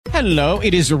Hello,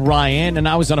 it is Ryan, and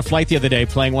I was on a flight the other day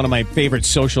playing one of my favorite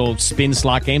social spin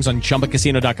slot games on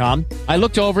ChumbaCasino.com. I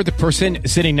looked over at the person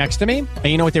sitting next to me, and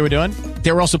you know what they were doing?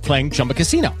 They were also playing Chumba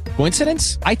Casino.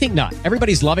 Coincidence? I think not.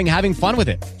 Everybody's loving having fun with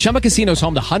it. Chumba Casino is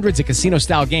home to hundreds of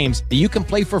casino-style games that you can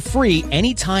play for free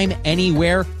anytime,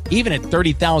 anywhere, even at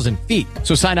 30,000 feet.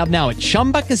 So sign up now at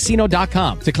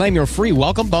ChumbaCasino.com to claim your free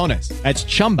welcome bonus. That's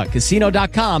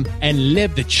ChumbaCasino.com and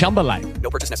live the Chumba life. No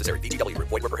purchase necessary. VGW.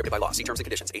 Void where prohibited by law. See terms and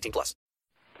conditions. 18 plus.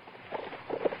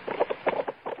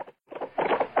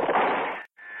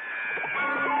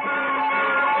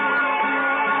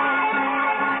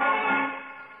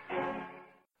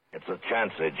 It's a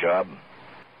chancy job,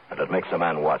 and it makes a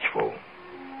man watchful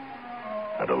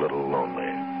and a little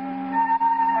lonely.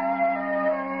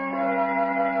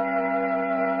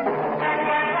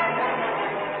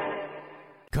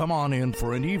 Come on in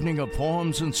for an evening of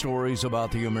poems and stories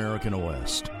about the American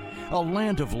West. A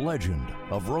land of legend,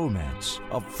 of romance,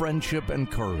 of friendship and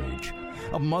courage.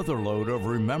 A motherlode of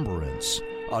remembrance.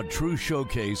 A true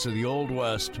showcase of the Old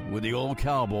West with the old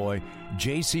cowboy,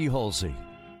 J.C. Hulsey.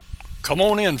 Come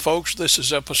on in, folks. This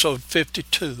is episode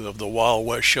 52 of the Wild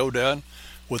West Showdown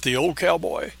with the old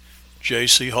cowboy,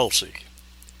 J.C. Hulsey.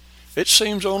 It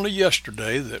seems only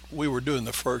yesterday that we were doing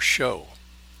the first show.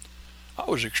 I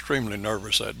was extremely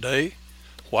nervous that day.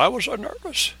 Why was I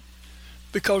nervous?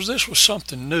 Because this was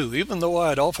something new. Even though I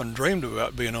had often dreamed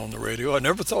about being on the radio, I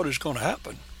never thought it was going to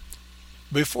happen.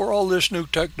 Before all this new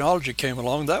technology came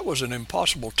along, that was an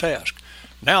impossible task.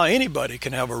 Now anybody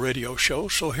can have a radio show,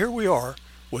 so here we are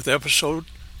with episode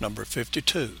number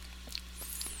 52.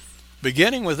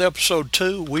 Beginning with episode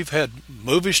 2, we've had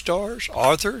movie stars,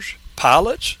 authors,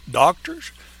 pilots,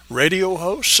 doctors, radio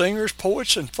hosts, singers,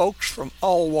 poets, and folks from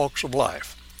all walks of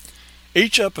life.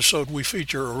 Each episode we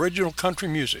feature original country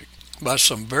music by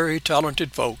some very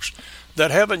talented folks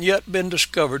that haven't yet been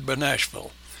discovered by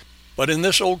Nashville. But in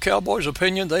this old cowboy's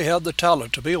opinion, they have the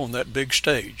talent to be on that big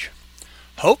stage.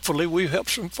 Hopefully we've helped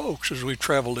some folks as we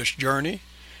travel this journey,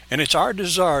 and it's our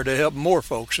desire to help more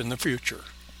folks in the future.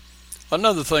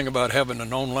 Another thing about having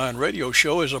an online radio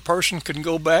show is a person can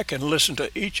go back and listen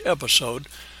to each episode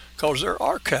because they're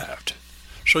archived.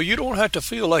 So you don't have to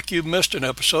feel like you've missed an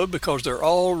episode because they're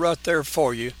all right there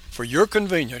for you, for your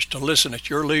convenience to listen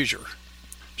at your leisure.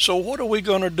 So what are we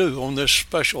going to do on this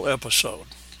special episode?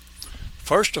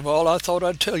 First of all, I thought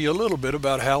I'd tell you a little bit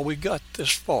about how we got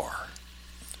this far.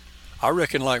 I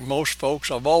reckon like most folks,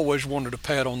 I've always wanted a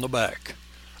pat on the back.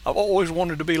 I've always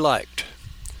wanted to be liked.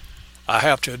 I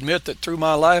have to admit that through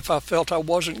my life I felt I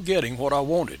wasn't getting what I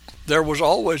wanted. There was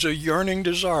always a yearning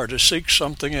desire to seek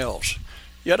something else,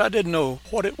 yet I didn't know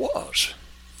what it was.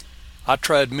 I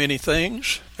tried many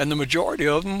things, and the majority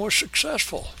of them were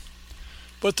successful.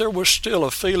 But there was still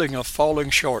a feeling of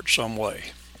falling short some way.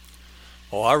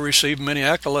 Oh, I received many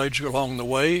accolades along the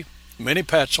way, many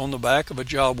pats on the back of a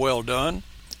job well done.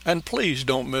 And please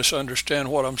don't misunderstand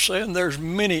what I'm saying. There's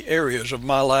many areas of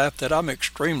my life that I'm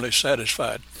extremely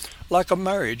satisfied, like a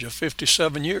marriage of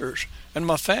 57 years and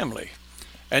my family,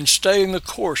 and staying the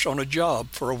course on a job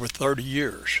for over 30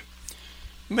 years.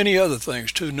 Many other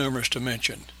things too numerous to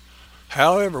mention.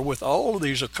 However, with all of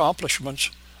these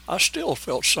accomplishments, I still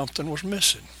felt something was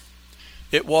missing.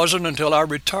 It wasn't until I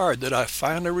retired that I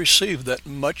finally received that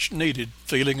much-needed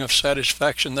feeling of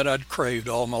satisfaction that I'd craved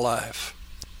all my life.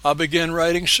 I began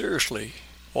writing seriously.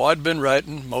 Well, I'd been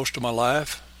writing most of my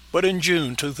life, but in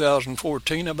June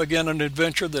 2014 I began an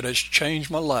adventure that has changed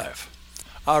my life.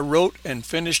 I wrote and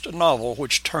finished a novel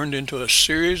which turned into a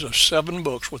series of 7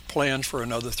 books with plans for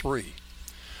another 3.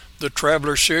 The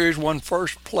Traveler series won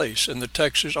first place in the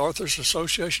Texas Authors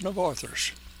Association of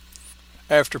Authors.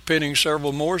 After penning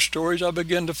several more stories, I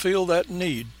began to feel that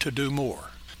need to do more.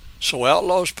 So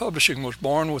Outlaws Publishing was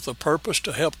born with the purpose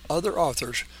to help other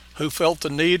authors who felt the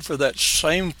need for that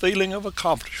same feeling of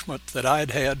accomplishment that I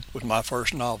had had with my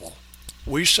first novel.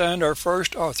 We signed our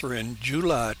first author in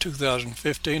July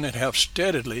 2015 and have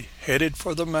steadily headed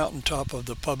for the mountaintop of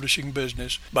the publishing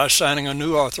business by signing a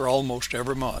new author almost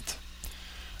every month.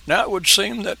 Now it would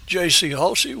seem that J.C.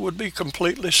 Hulsey would be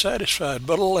completely satisfied,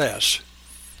 but alas,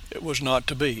 it was not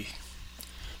to be.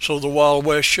 So the Wild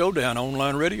West Showdown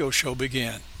online radio show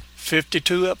began.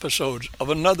 52 episodes of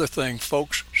another thing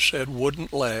folks said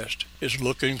wouldn't last is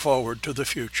looking forward to the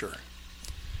future.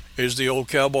 Is the old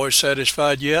cowboy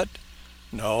satisfied yet?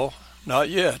 No, not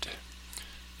yet.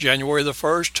 January the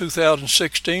 1st,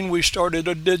 2016, we started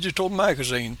a digital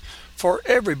magazine for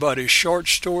everybody's short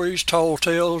stories, tall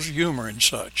tales, humor, and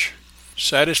such.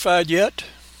 Satisfied yet?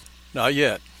 Not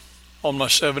yet. On my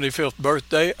 75th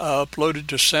birthday, I uploaded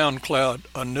to SoundCloud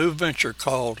a new venture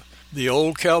called The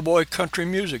Old Cowboy Country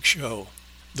Music Show.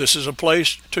 This is a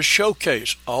place to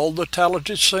showcase all the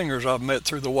talented singers I've met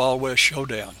through the Wild West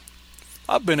Showdown.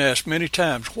 I've been asked many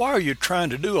times, why are you trying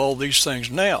to do all these things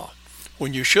now,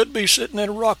 when you should be sitting in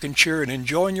a rocking chair and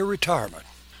enjoying your retirement?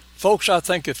 Folks, I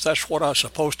think if that's what I'm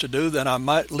supposed to do, then I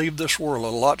might leave this world a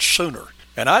lot sooner.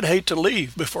 And I'd hate to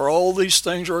leave before all these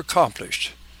things are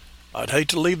accomplished. I'd hate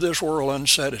to leave this world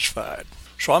unsatisfied.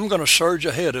 So I'm going to surge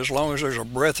ahead as long as there's a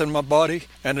breath in my body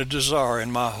and a desire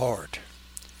in my heart.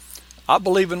 I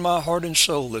believe in my heart and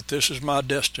soul that this is my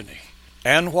destiny.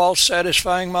 And while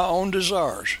satisfying my own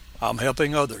desires, I'm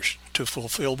helping others to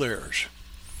fulfill theirs.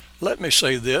 Let me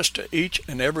say this to each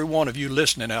and every one of you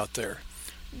listening out there.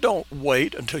 Don't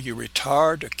wait until you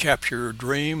retire to capture your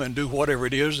dream and do whatever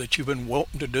it is that you've been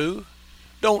wanting to do.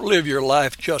 Don't live your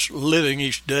life just living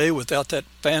each day without that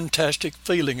fantastic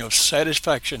feeling of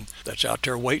satisfaction that's out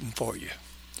there waiting for you.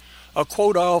 A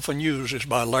quote I often use is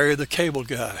by Larry the Cable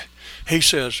Guy. He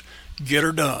says, "Get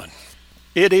her done."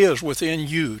 It is within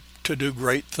you to do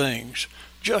great things.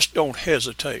 Just don't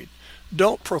hesitate.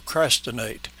 Don't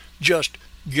procrastinate. Just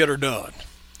get her done.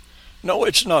 No,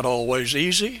 it's not always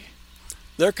easy.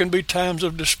 There can be times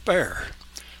of despair,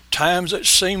 times that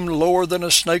seem lower than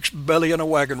a snake's belly in a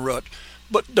wagon rut.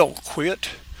 But don't quit.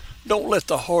 Don't let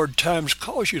the hard times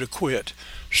cause you to quit.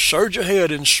 Surge ahead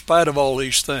in spite of all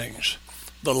these things.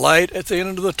 The light at the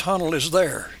end of the tunnel is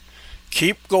there.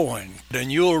 Keep going,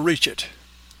 and you'll reach it.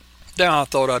 Now I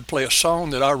thought I'd play a song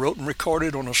that I wrote and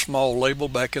recorded on a small label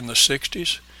back in the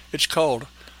 60s. It's called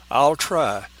 "I'll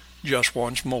Try Just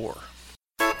Once More."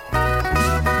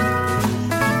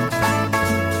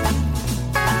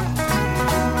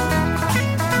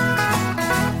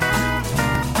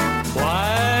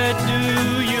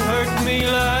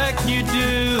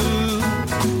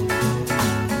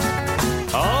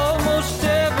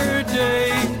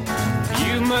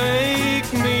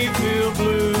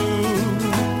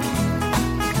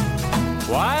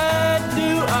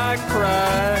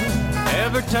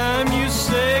 Time you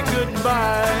say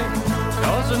goodbye,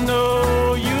 'cause I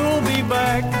know you'll be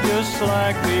back just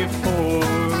like before.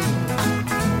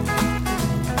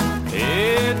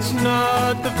 It's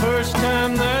not the first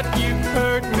time that you've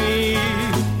hurt me,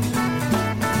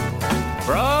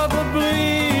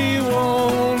 probably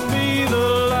won't be the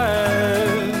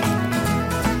last,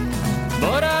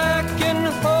 but I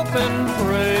can hope and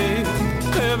pray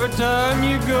every time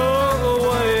you go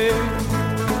away,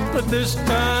 but this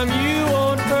time you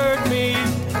won't hurt me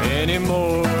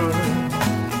anymore.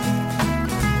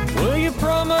 Will you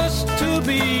promise to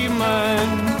be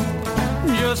mine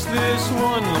just this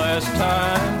one last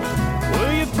time?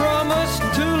 Will you promise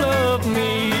to love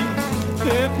me?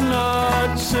 If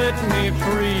not, set me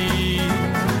free.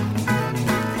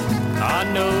 I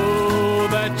know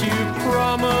that you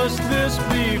promised this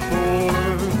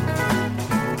before,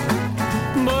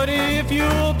 but if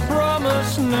you'll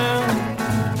promise now,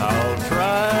 I'll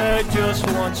try just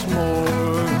once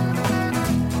more.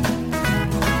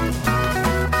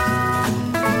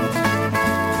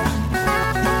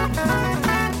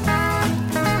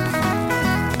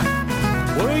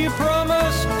 Will you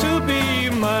promise to be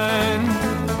mine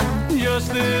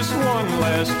just this one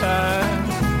last time?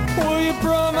 Will you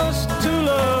promise to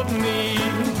love me?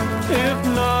 If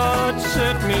not,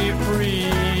 set me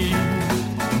free.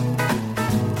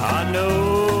 I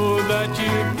know that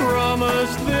you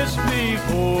promised this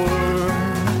before,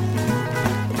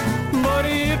 but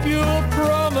if you'll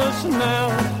promise now,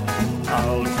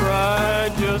 I'll try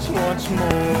just once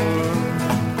more.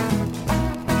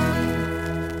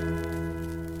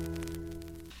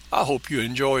 I hope you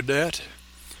enjoyed that.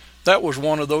 That was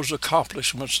one of those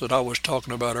accomplishments that I was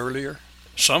talking about earlier.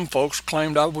 Some folks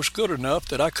claimed I was good enough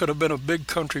that I could have been a big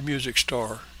country music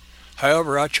star.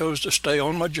 However, I chose to stay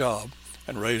on my job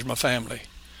and raise my family,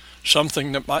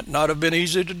 something that might not have been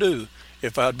easy to do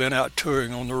if I'd been out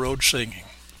touring on the road singing.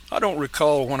 I don't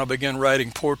recall when I began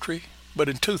writing poetry, but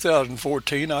in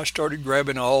 2014 I started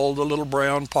grabbing all the little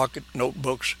brown pocket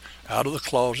notebooks out of the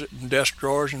closet and desk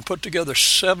drawers and put together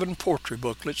 7 poetry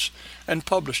booklets and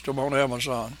published them on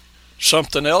Amazon.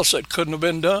 Something else that couldn't have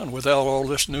been done without all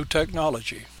this new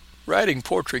technology. Writing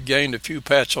poetry gained a few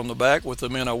pats on the back with the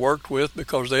men I worked with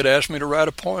because they'd asked me to write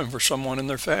a poem for someone in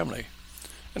their family.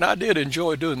 And I did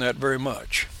enjoy doing that very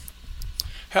much.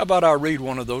 How about I read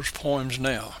one of those poems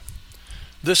now?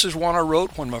 This is one I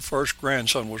wrote when my first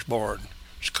grandson was born.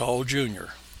 It's called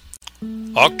Junior.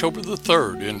 October the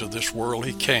 3rd, into this world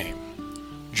he came.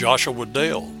 Joshua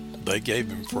Dale, they gave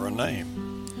him for a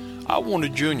name. I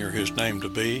wanted Junior his name to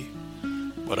be,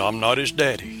 but I'm not his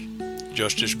daddy,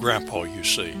 just his grandpa, you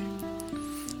see.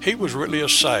 He was really a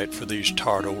sight for these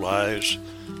tired old eyes,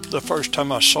 the first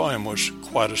time I saw him was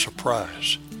quite a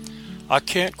surprise. I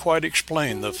can't quite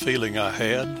explain the feeling I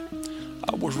had.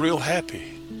 I was real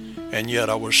happy, and yet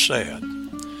I was sad.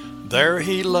 There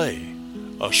he lay,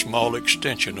 a small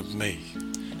extension of me.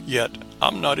 Yet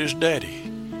I'm not his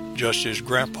daddy, just his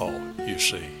grandpa, you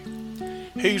see.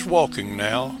 He's walking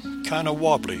now, kind of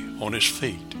wobbly on his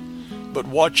feet, but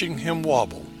watching him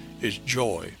wobble is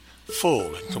joy,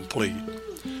 full and complete.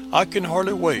 I can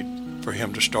hardly wait for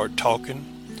him to start talking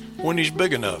when he's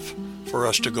big enough for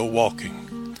us to go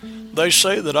walking. They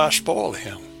say that I spoil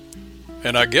him,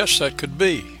 and I guess that could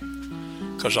be,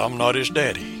 'cause I'm not his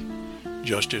daddy,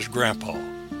 just his grandpa,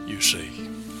 you see.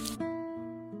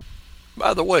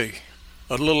 By the way,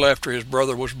 a little after his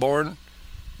brother was born,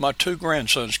 my 2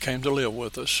 grandsons came to live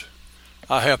with us.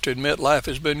 I have to admit life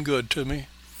has been good to me.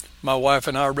 My wife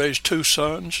and I raised 2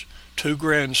 sons, 2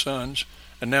 grandsons,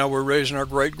 and now we're raising our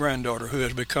great-granddaughter, who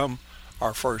has become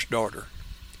our first daughter.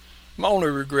 My only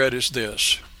regret is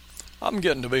this. I'm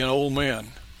getting to be an old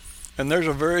man, and there's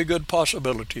a very good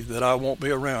possibility that I won't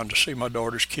be around to see my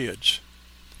daughter's kids.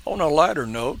 On a lighter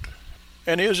note,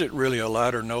 and is it really a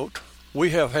lighter note,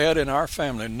 we have had in our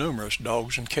family numerous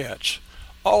dogs and cats,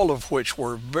 all of which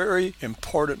were very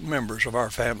important members of our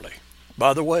family.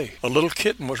 By the way, a little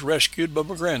kitten was rescued by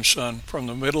my grandson from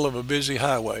the middle of a busy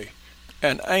highway,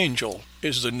 and Angel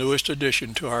is the newest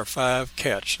addition to our 5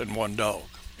 cats and 1 dog.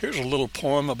 Here's a little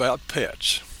poem about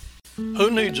pets.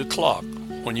 Who needs a clock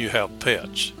when you have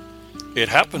pets? It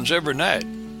happens every night,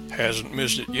 hasn't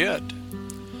missed it yet.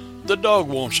 The dog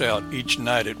wants out each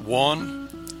night at 1,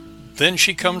 then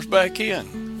she comes back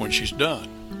in when she's done.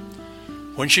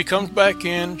 When she comes back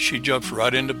in, she jumps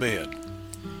right into bed.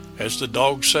 As the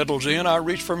dog settles in, I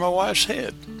reach for my wife's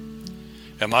head.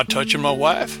 Am I touching my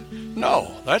wife?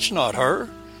 No, that's not her,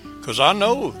 'cause I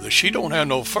know that she don't have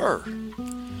no fur.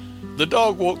 The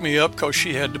dog woke me up 'cause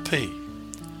she had to pee.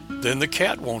 Then the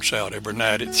cat wants out every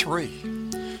night at 3.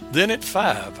 Then at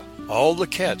 5, all the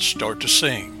cats start to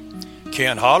sing.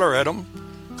 Can't holler at 'em,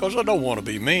 'cause I don't want to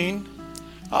be mean.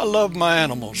 I love my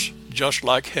animals just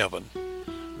like heaven,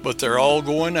 but they're all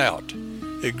going out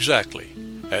exactly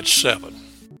at 7.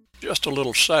 Just a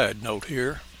little side note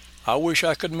here. I wish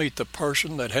I could meet the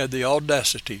person that had the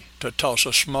audacity to toss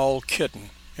a small kitten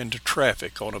into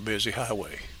traffic on a busy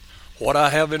highway. What I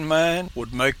have in mind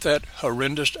would make that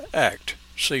horrendous act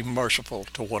seem merciful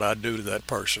to what I do to that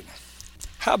person.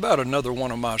 How about another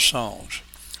one of my songs?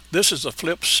 This is the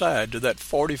flip side to that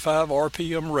 45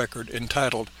 RPM record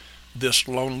entitled This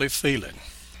Lonely Feeling.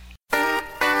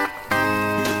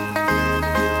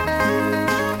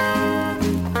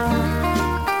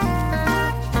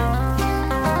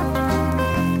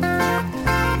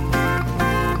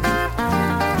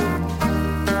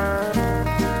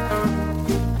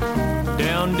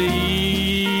 Down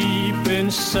deep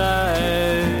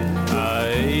inside,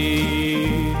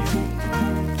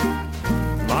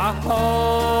 my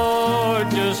heart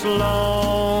just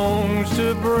longs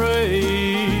to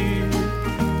break.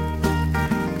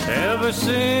 Ever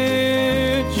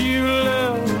since you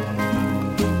left,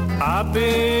 I've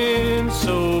been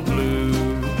so blue.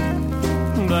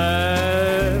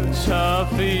 That's how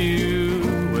I feel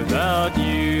without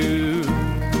you.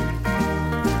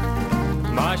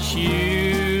 My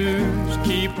shoes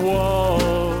keep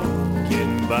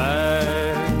walking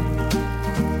back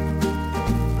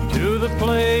to the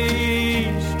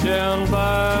place down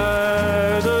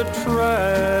by the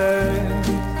track,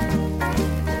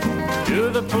 to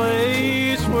the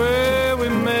place where we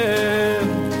met.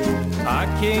 I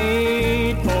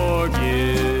can't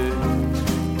forget.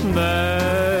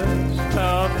 That's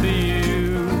how I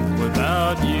feel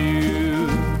without you.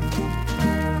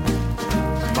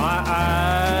 My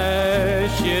eyes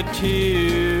shed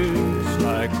tears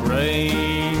like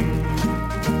rain.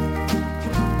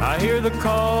 I hear the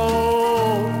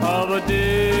call of a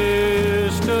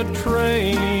distant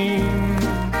train.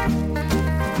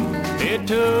 It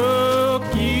took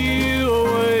you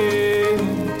away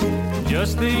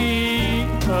just the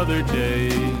other day.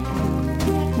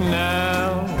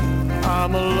 Now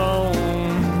I'm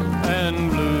alone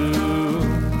and blue.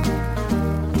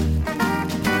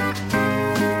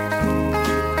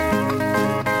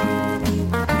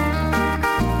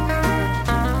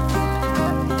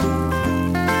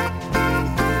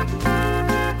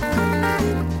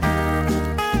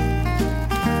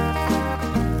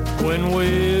 When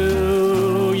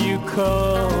will you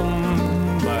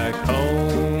come back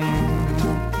home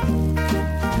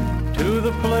to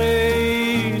the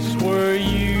place where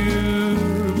you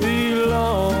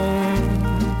belong?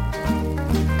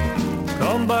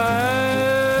 Come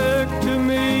back to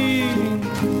me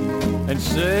and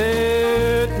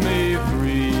set me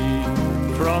free.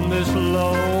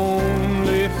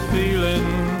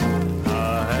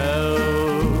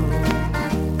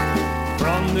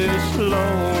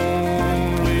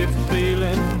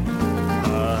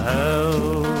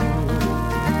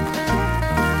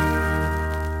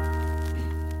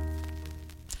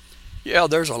 Yeah,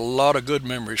 there's a lot of good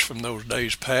memories from those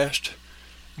days past.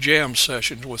 Jam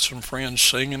sessions with some friends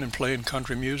singing and playing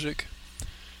country music.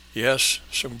 Yes,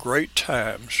 some great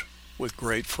times with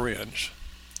great friends.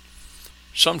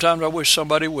 Sometimes I wish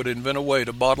somebody would invent a way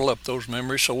to bottle up those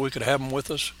memories so we could have them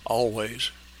with us always.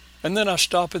 And then I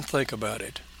stop and think about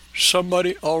it.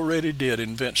 Somebody already did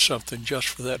invent something just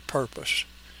for that purpose.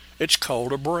 It's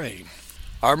called a brain.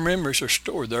 Our memories are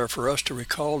stored there for us to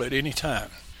recall at any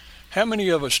time. How many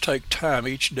of us take time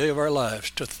each day of our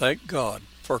lives to thank God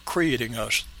for creating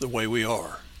us the way we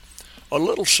are? A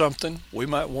little something we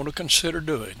might want to consider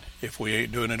doing if we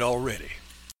ain't doing it already.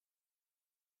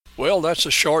 Well, that's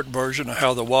a short version of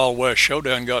how the Wild West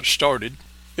Showdown got started.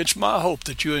 It's my hope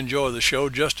that you enjoy the show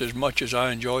just as much as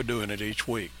I enjoy doing it each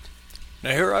week.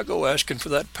 Now here I go asking for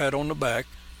that pat on the back.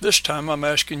 This time I'm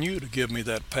asking you to give me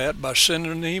that pat by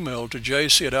sending an email to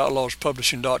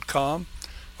jc@outlawspublishing.com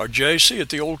or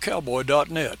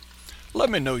jc@theoldcowboy.net. Let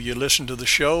me know you listen to the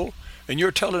show and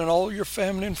you're telling all your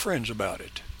family and friends about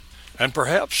it. And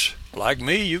perhaps, like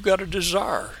me, you've got a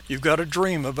desire, you've got a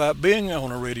dream about being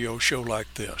on a radio show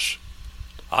like this.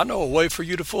 I know a way for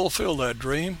you to fulfill that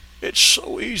dream. It's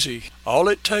so easy. All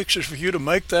it takes is for you to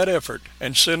make that effort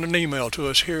and send an email to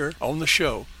us here on the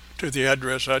show to the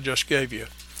address I just gave you.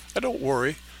 Now don't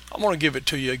worry, I'm going to give it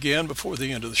to you again before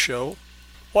the end of the show.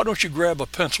 Why don't you grab a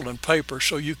pencil and paper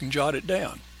so you can jot it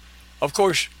down? Of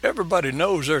course, everybody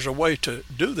knows there's a way to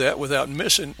do that without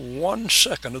missing 1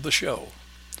 second of the show.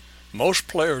 Most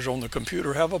players on the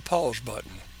computer have a pause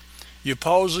button. You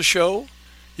pause the show,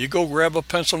 you go grab a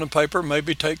pencil and paper,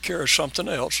 maybe take care of something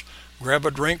else, grab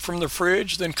a drink from the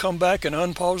fridge, then come back and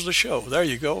unpause the show. There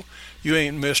you go. You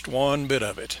ain't missed one bit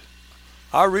of it.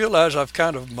 I realize I've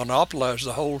kind of monopolized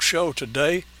the whole show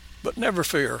today, but never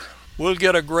fear. We'll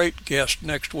get a great guest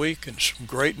next week and some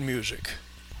great music.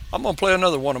 I'm going to play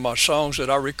another one of my songs that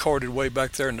I recorded way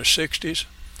back there in the 60s.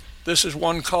 This is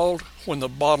one called When the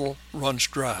Bottle Runs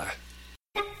Dry.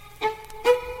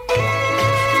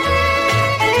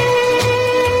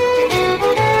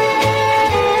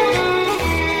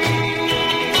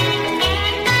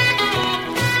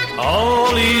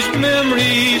 All these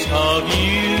memories of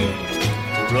you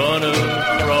run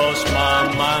across my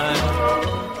mind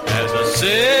as I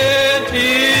sit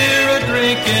here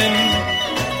a-drinking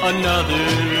another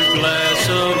glass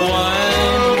of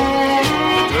wine.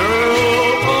 The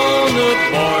girl on the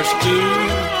bar stool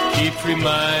keeps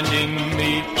reminding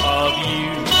me of you.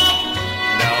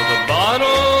 Now the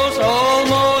bottle's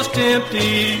almost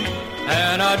empty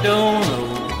and I don't know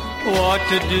what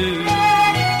to do.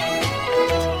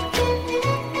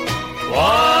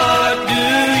 What do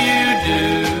you do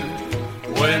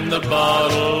when the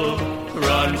bottle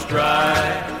runs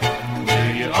dry? Do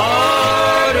you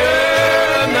order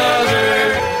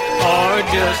another or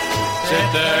just sit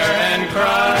there and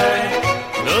cry?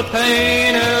 The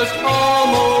pain has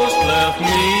almost left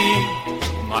me.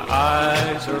 My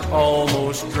eyes are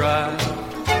almost dry.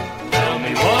 Tell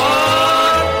me,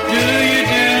 what do you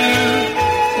do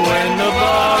when the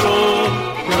bottle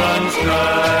runs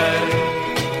dry?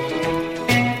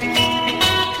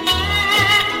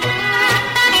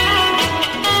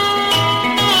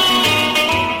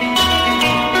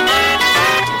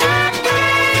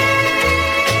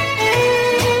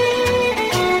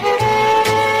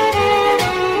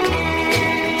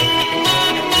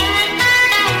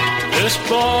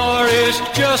 Bar is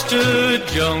just a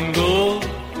jungle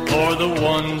for the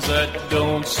ones that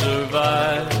don't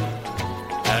survive.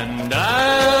 And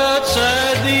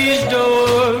outside these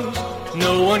doors,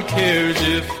 no one cares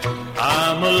if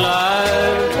I'm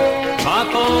alive. My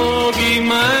foggy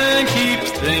mind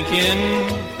keeps thinking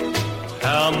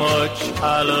how much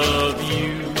I love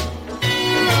you.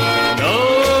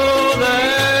 Know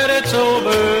that it's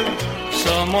over,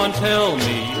 someone tell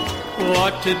me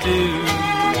what to do.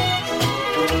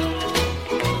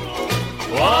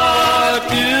 What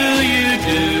do you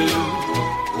do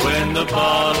when the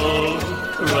bottle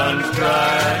runs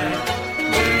dry?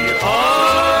 Do you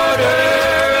order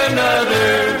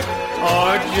another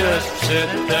or just sit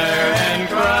there and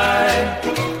cry?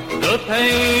 The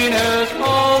pain has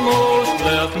almost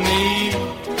left me.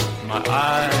 My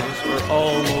eyes are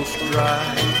almost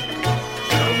dry.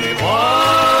 Tell me,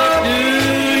 what do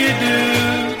you do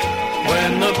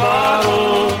when the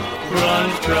bottle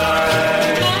runs dry?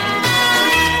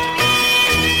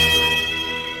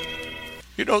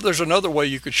 You know, there's another way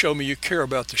you could show me you care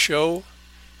about the show.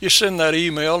 You send that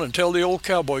email and tell the old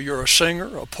cowboy you're a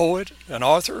singer, a poet, an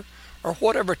author, or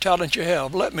whatever talent you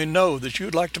have. Let me know that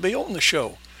you'd like to be on the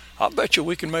show. I'll bet you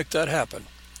we can make that happen.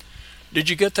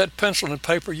 Did you get that pencil and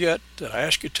paper yet that I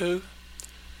asked you to?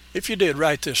 If you did,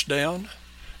 write this down.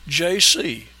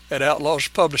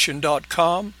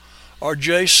 jc@outlawspublishing.com or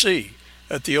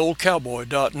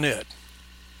jc@theoldcowboy.net.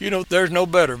 You know, there's no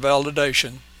better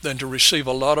validation than to receive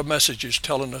a lot of messages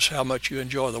telling us how much you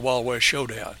enjoy the Wild West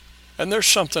Showdown. And there's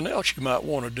something else you might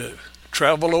want to do.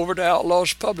 Travel over to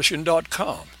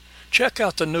outlawspublishing.com. Check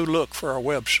out the new look for our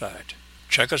website.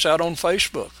 Check us out on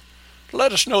Facebook.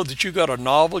 Let us know that you got a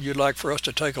novel you'd like for us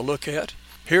to take a look at.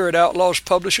 Here at Outlaws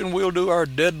Publishing, we'll do our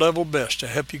dead level best to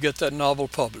help you get that novel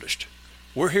published.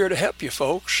 We're here to help you,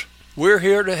 folks. We're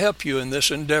here to help you in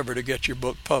this endeavor to get your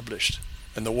book published.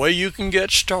 And the way you can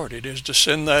get started is to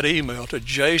send that email to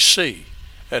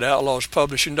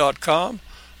jc@outlawspublishing.com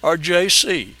or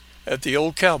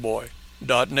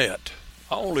jc@theoldcowboy.net.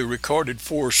 I only recorded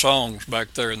 4 songs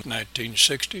back there in the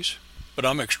 1960s, but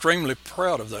I'm extremely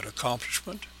proud of that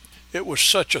accomplishment. It was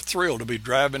such a thrill to be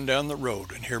driving down the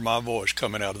road and hear my voice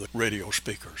coming out of the radio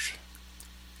speakers.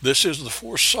 This is the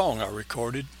 4th song I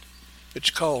recorded. It's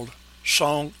called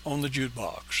Song on the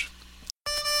Jukebox.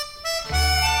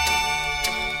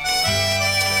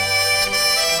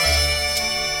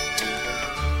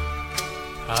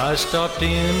 I stopped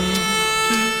in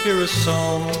to hear a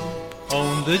song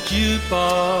on the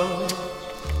jukebox.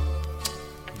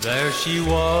 There she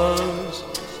was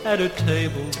at a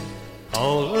table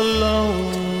all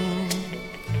alone.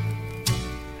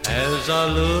 As I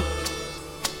looked,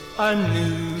 I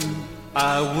knew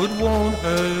I would want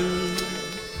her.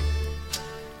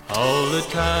 All the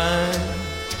time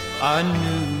I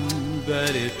knew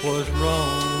that it was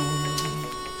wrong.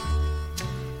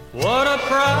 What a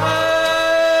price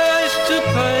to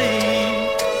pay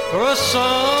for a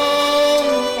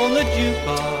song on the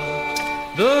jukebox.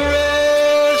 The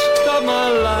rest of my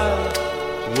life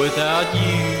without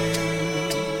you.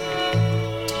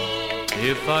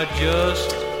 If I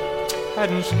just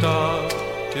hadn't stopped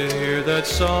to hear that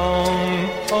song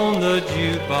on the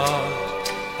jukebox,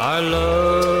 our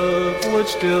love would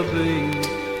still be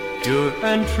pure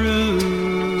and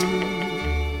true.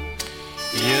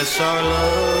 Yes, our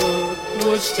love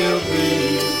would still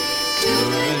be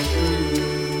pure and true.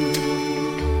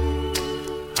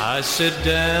 I sit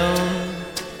down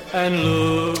and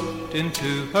looked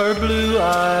into her blue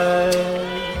eyes,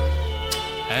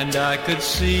 and I could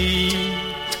see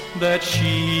that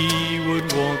she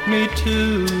would want me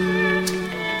to.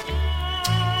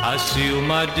 I sealed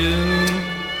my doom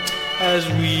as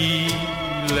we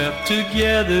left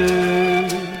together.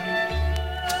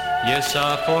 Yes,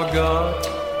 I forgot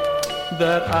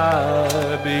that I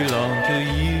belong to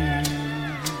you.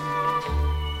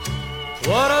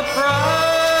 What a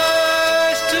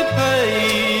price to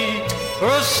pay for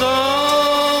a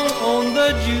song on the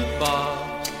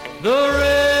jukebox. The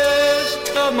rest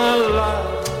of my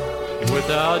life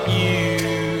without you.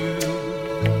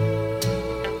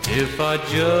 If I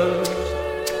just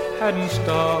hadn't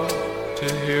stopped to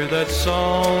hear that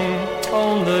song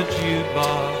on the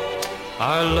jukebox,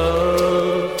 our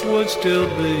love would still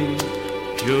be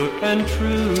pure and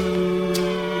true.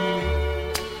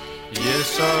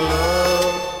 Yes, our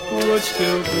love would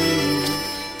still be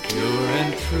pure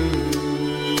and true.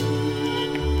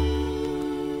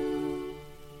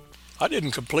 I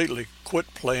didn't completely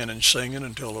quit playing and singing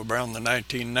until around the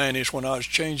 1990s when I was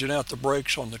changing out the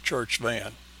brakes on the church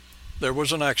van. There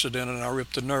was an accident and I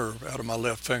ripped the nerve out of my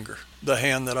left finger, the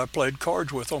hand that I played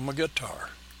cards with on my guitar.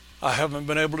 I haven't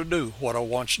been able to do what I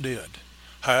once did.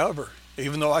 However,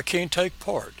 even though I can't take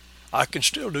part, I can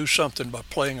still do something by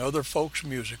playing other folks'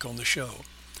 music on the show.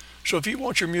 So if you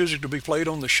want your music to be played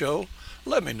on the show,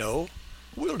 let me know.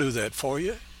 We'll do that for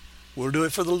you. We'll do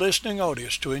it for the listening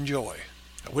audience to enjoy.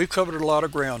 We've covered a lot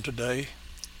of ground today,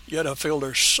 yet I feel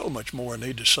there's so much more I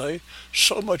need to say,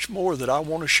 so much more that I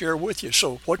want to share with you.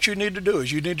 So what you need to do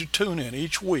is you need to tune in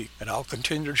each week, and I'll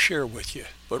continue to share with you.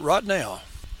 But right now,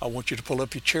 I want you to pull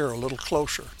up your chair a little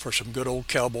closer for some good old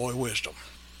cowboy wisdom.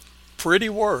 Pretty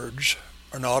words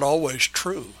are not always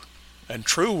true, and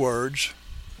true words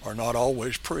are not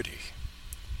always pretty.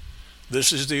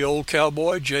 This is the old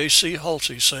cowboy, J.C.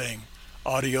 Hulsey, saying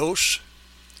adios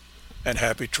and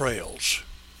happy trails.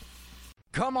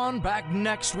 Come on back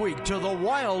next week to the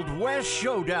Wild West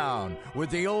Showdown with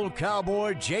the old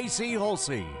cowboy J.C.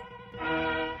 Hulsey.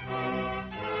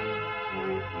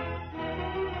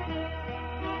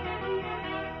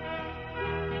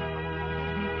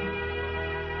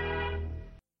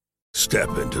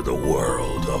 Step into the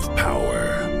world of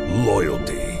power,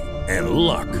 loyalty, and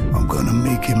luck. I'm gonna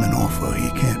make him an offer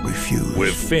he can't refuse.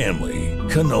 With family,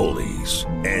 cannolis,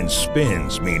 and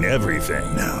spins mean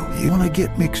everything. Now, you wanna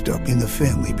get mixed up in the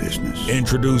family business.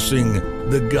 Introducing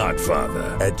The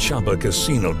Godfather at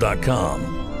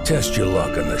ChumbaCasino.com. Test your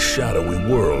luck in the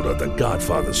shadowy world of The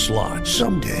Godfather slot.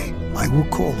 Someday, I will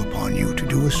call upon you to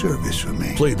do a service for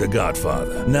me. Play The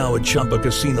Godfather, now at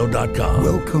ChumbaCasino.com.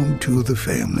 Welcome to the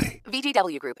family.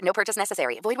 VGW Group. No purchase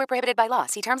necessary. Void where prohibited by law.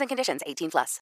 See terms and conditions. 18+.